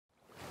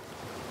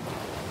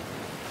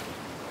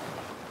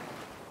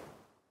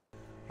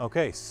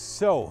Okay,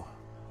 so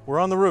we're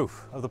on the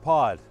roof of the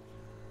pod.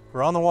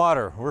 We're on the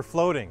water, we're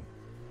floating.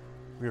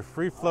 We're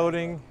free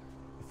floating,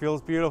 it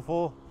feels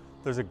beautiful.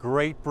 There's a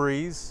great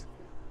breeze.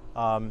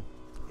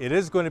 It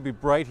is going to be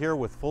bright here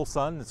with full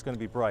sun, it's going to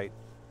be bright.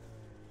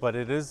 But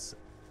it is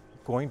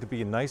going to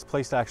be a nice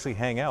place to actually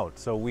hang out.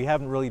 So we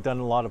haven't really done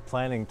a lot of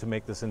planning to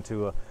make this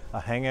into a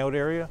hangout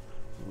area.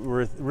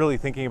 We're really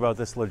thinking about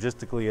this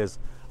logistically as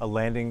a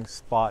landing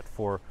spot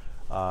for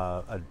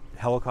a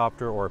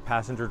helicopter or a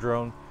passenger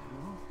drone.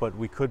 But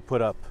we could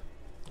put up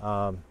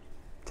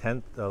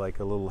tent, like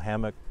a little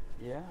hammock,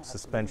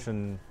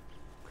 suspension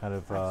kind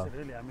of.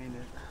 Absolutely. I mean,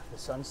 the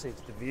sunsets,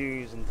 the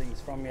views and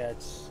things from here,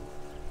 it's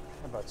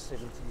about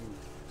 70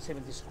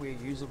 square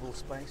usable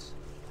space.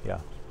 Yeah.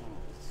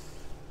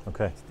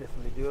 Okay. It's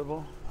definitely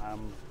doable.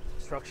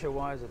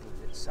 Structure-wise,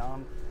 it's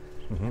sound.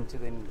 And to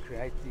then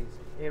create these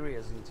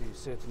areas into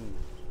certain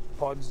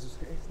pods,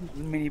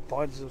 mini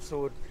pods of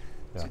sort,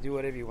 to do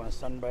whatever you want to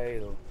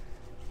sunbathe, or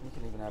you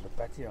can even have a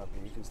patio up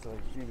here. You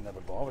can even have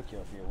a barbecue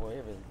up here,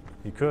 whatever.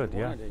 You could,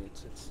 yeah.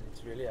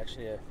 It's really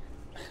actually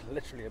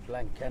literally a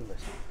blank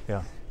canvas.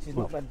 Yeah. It's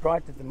not that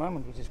bright at the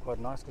moment, which is quite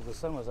nice because the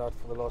sun was out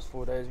for the last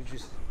 4 days, which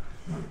is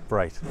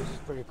bright. Which is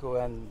pretty cool,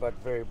 but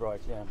very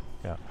bright, yeah.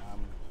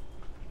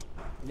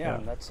 Yeah.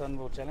 And that sun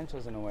will challenge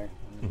us in a way.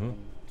 And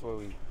that's why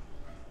we're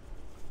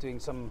doing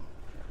some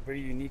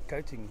very unique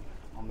coating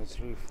on this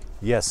roof.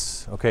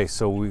 Yes. Okay.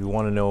 So we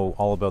want to know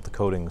all about the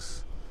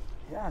coatings.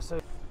 Yeah.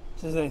 So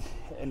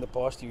in the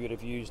past, you would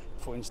have used,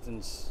 for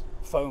instance,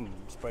 foam,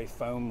 spray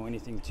foam or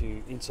anything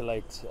to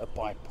insulate a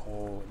pipe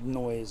or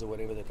noise or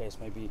whatever the case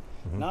may be.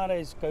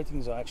 Nowadays,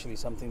 coatings are actually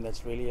something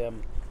that's really, I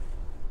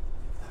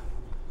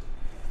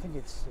think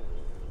it's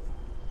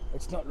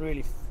not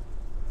really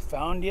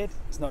found yet.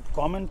 It's not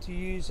common to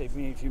use. If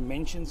you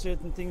mention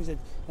certain things, that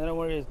don't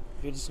worry,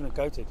 you're just going to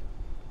coat it.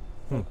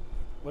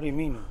 What do you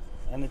mean?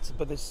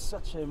 But there's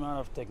such an amount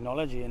of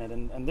technology in it,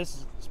 and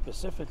this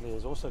specifically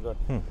has also got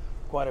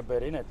quite a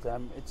bit in it.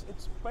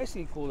 It's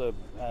basically called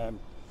a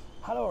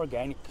halo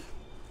organic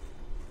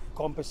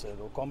composite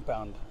or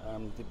compound,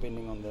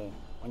 depending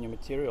on your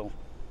material.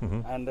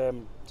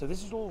 And so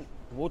this is all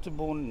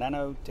waterborne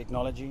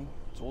nanotechnology.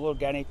 It's all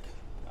organic.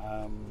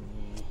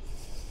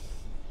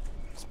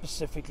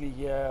 Specifically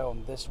here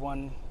on this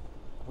one,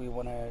 we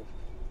want to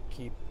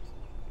keep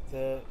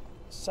the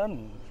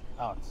sun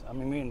out. I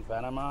mean, we're in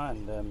Panama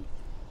and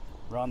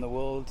around the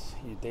world,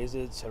 your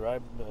deserts,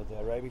 the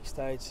Arabic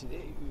states,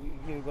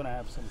 you're going to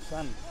have some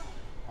sun.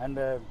 And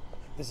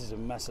this is a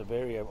massive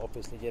area,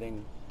 obviously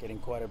getting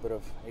quite a bit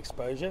of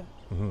exposure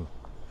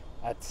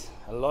at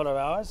a lot of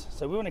hours.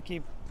 So we want to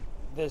keep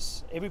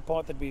this, every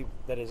part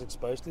that is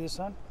exposed to the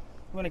sun,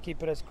 we want to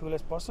keep it as cool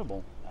as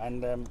possible.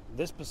 And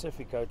this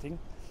specific coating,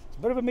 it's a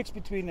bit of a mix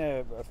between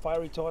a fire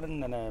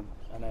retardant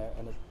and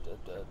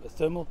a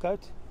thermal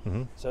coat.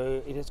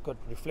 So it has got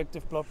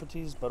reflective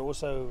properties, but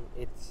also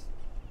it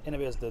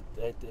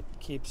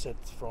keeps it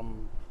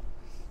from,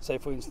 say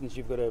for instance,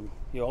 you're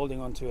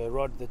holding onto a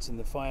rod that's in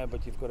the fire,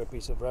 but you've got a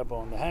piece of rubber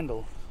on the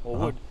handle or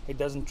wood. It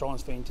doesn't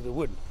transfer into the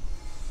wood.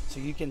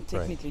 So you can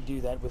technically do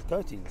that with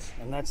coatings,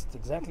 and that's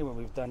exactly what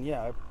we've done.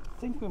 Yeah, I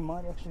think we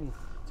might actually,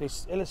 to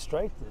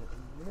illustrate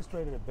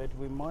it a bit,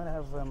 we might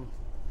have.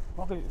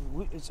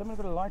 Someone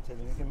got a lighter,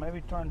 and we can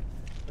maybe try and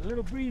a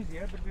little breeze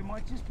here, but we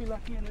might just be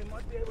lucky and we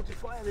might be able to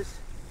fire this.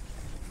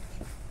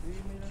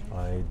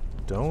 I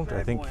don't.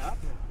 I think. I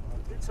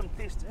did some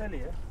tests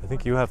earlier. I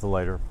think you have the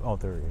lighter. Oh,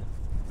 there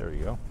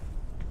you go.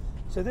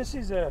 So this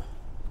is a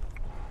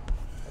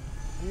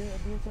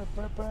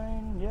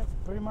propane. Yeah,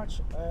 pretty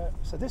much.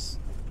 So this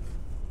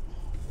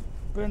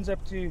burns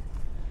up to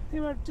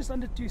just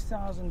under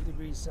 2,000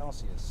 degrees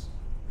Celsius.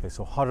 Okay,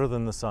 so hotter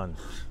than the sun.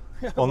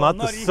 Well, not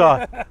the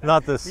sun,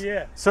 not the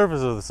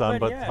surface of the sun,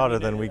 but hotter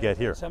than we get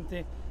here.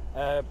 Something,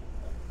 a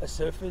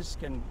surface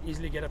can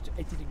easily get up to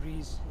 80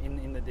 degrees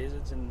in the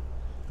deserts, and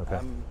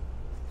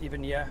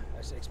even here,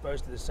 as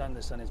exposed to the sun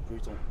is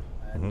brutal.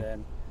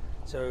 And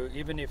so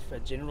even if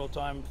at general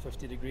time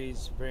 50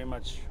 degrees, very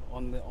much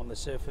on the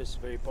surface,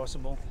 very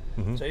possible.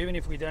 So even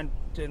if we don't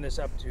turn this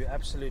up to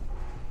absolute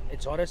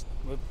its hottest,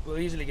 we'll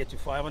easily get to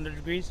 500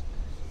 degrees,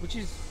 which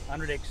is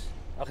 100x,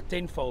 like a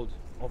tenfold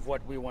of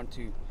what we want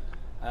to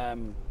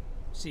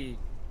see.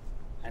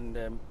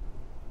 And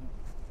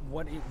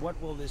what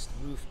will this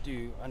roof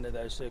do under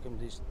those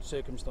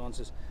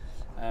circumstances,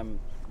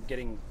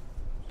 getting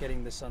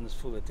the sun's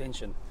full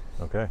attention?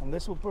 Okay. And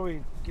this will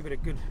probably give it a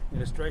good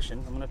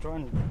illustration. I'm going to try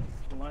and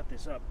light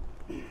this up.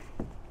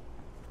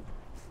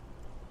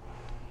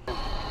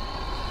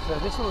 So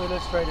this will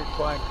illustrate it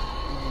quite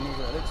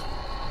easily. Let's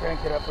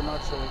crank it up a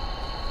notch.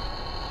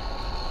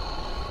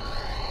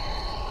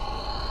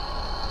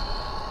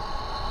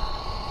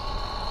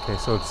 Okay,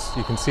 so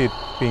you can see it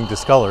being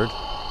discolored.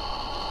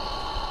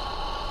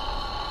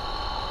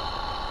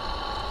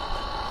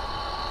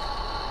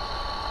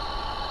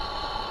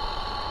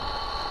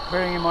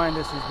 Bearing in mind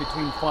this is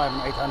between 500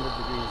 and 800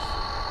 degrees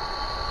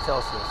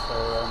Celsius, so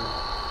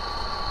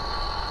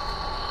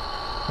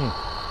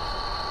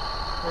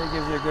it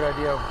gives you a good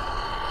idea of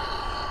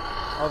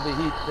of the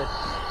heat that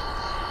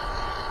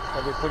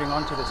we're putting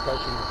onto this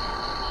coating.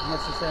 And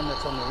that's the same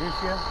that's on the roof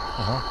here.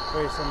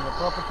 Very similar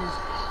properties.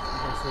 You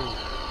can see.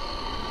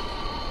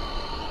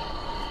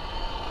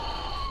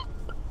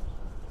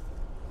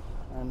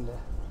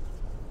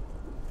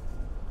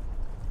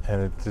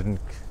 And it didn't,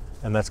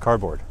 and that's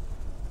cardboard.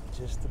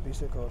 Just a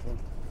piece of cardboard.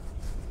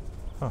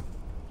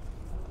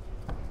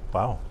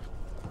 Wow.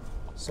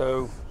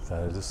 So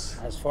That is.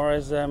 as far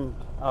as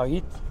our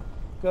heat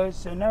goes,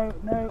 so no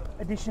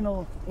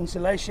additional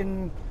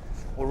insulation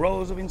or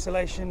rolls of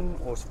insulation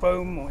or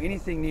foam or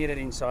anything needed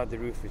inside the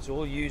roof. It's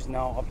all used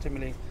now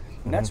optimally.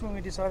 And that's when we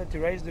decided to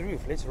raise the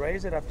roof. Let's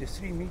raise it up to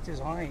 3 meters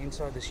high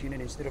inside this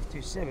unit instead of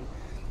 2.7,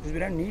 because we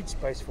don't need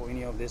space for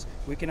any of this.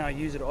 We can now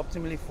use it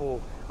optimally for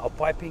our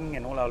piping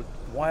and all our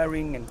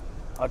wiring and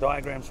our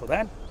diagrams for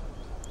that.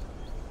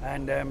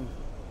 And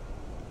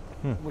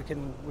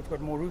we've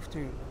got more roof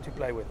to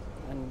play with,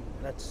 and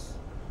that's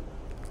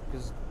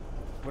because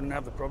we wouldn't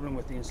have the problem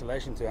with the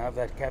insulation to have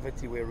that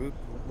cavity where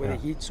the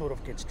heat sort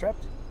of gets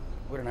trapped.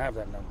 We wouldn't have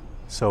that now.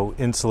 So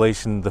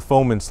insulation, the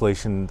foam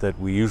insulation that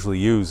we usually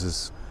use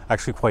is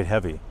actually quite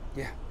heavy.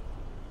 Yeah.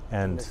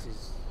 And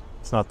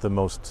it's not the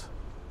most,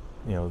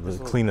 the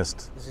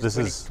cleanest. This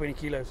is 20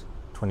 kilos.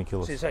 20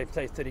 kilos. So say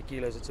 30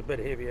 kilos, it's a bit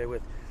heavier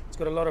it's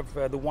got a lot of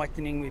the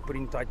whitening. We put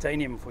in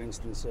titanium, for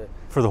instance.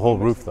 For the whole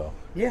roof, though?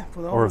 Yeah,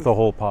 for the whole Or roof. the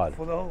whole pod?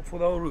 For the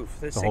whole roof,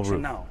 this the whole section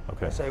roof. now.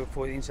 Okay. So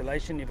for the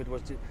insulation, if it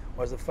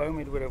was the foam,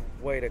 it would have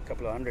weighed a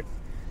couple of 100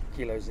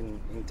 kilos in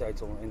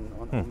total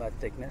on that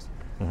thickness.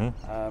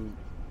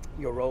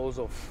 Your rolls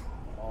of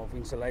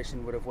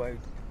insulation would have weighed,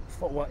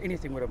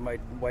 anything would have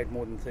weighed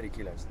more than 30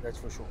 kilos, that's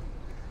for sure.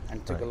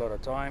 And took a lot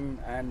of time,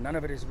 and none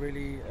of it is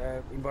really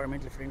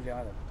environmentally friendly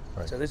either.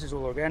 Right. So this is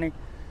all organic.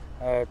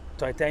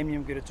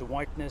 Titanium gives it to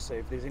whiteness, so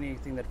if there's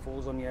anything that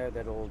falls on here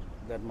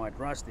that might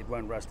rust, it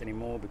won't rust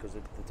anymore because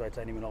the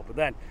titanium will help with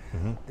that.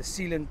 The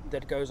sealant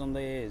that goes on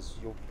there is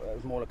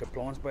more like a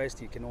plant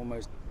based. You can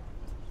almost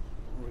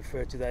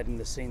refer to that in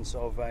the sense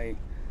of a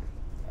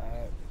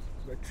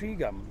tree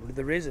gum.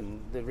 The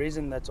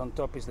resin that's on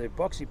top is the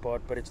epoxy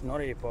part, but it's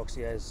not an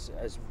epoxy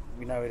as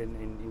we know it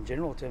in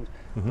general terms,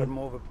 but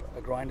more of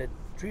a grinded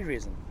tree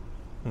resin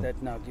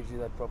that now gives you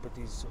that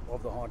properties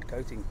of the hard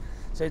coating.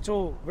 So it's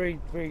all very,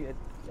 very,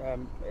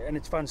 and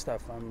it's fun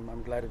stuff.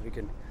 I'm glad that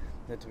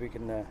we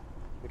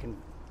can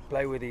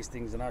play with these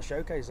things, and I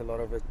showcase a lot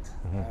of it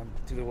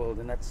to the world,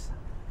 and that's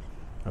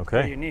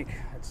pretty unique.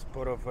 It's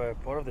part of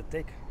the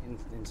tech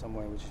in some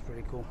way, which is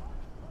pretty cool.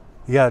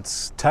 Yeah,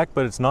 it's tech,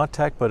 but it's not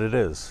tech, but it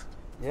is.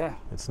 Yeah.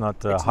 It's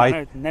not it's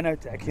high.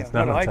 Nanotech. It's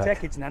not high nanotech.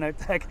 tech. It's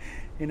nanotech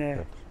in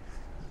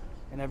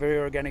a very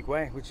organic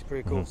way, which is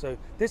pretty cool. So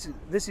this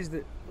is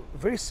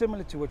very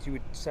similar to what you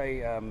would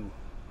say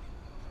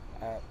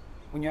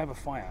when you have a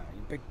fire,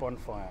 a big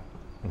bonfire,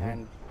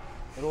 and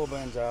it all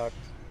burns out.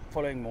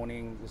 Following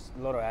morning, there's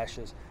a lot of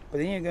ashes, but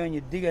then you go and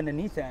you dig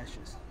underneath the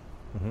ashes,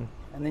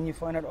 and then you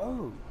find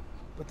out,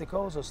 but the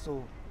coals are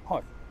still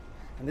hot.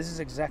 And this is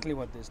exactly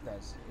what this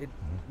does. It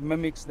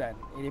mimics that,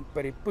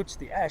 but it puts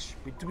the ash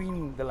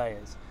between the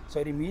layers. So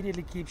it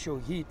immediately keeps your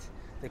heat,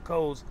 the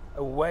coals,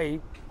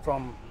 away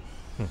from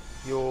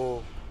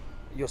your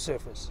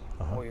surface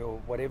or your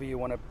whatever you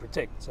want to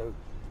protect. So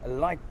a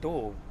light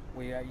door,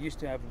 we used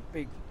to have a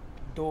big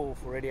door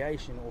for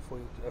radiation or for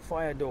a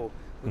fire door,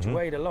 which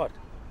weighed a lot.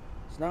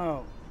 So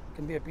now it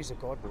can be a piece of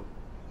cardboard.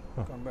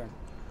 Can't burn.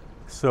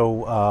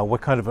 So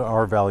what kind of an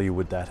R value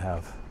would that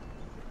have?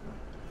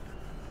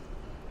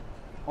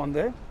 On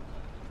the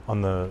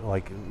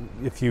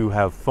if you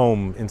have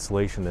foam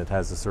insulation, it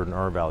has a certain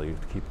R value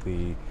to keep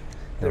the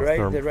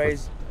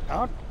rays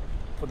out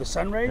for the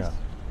sun rays.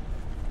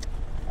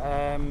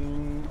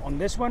 On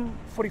this one,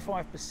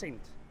 45%.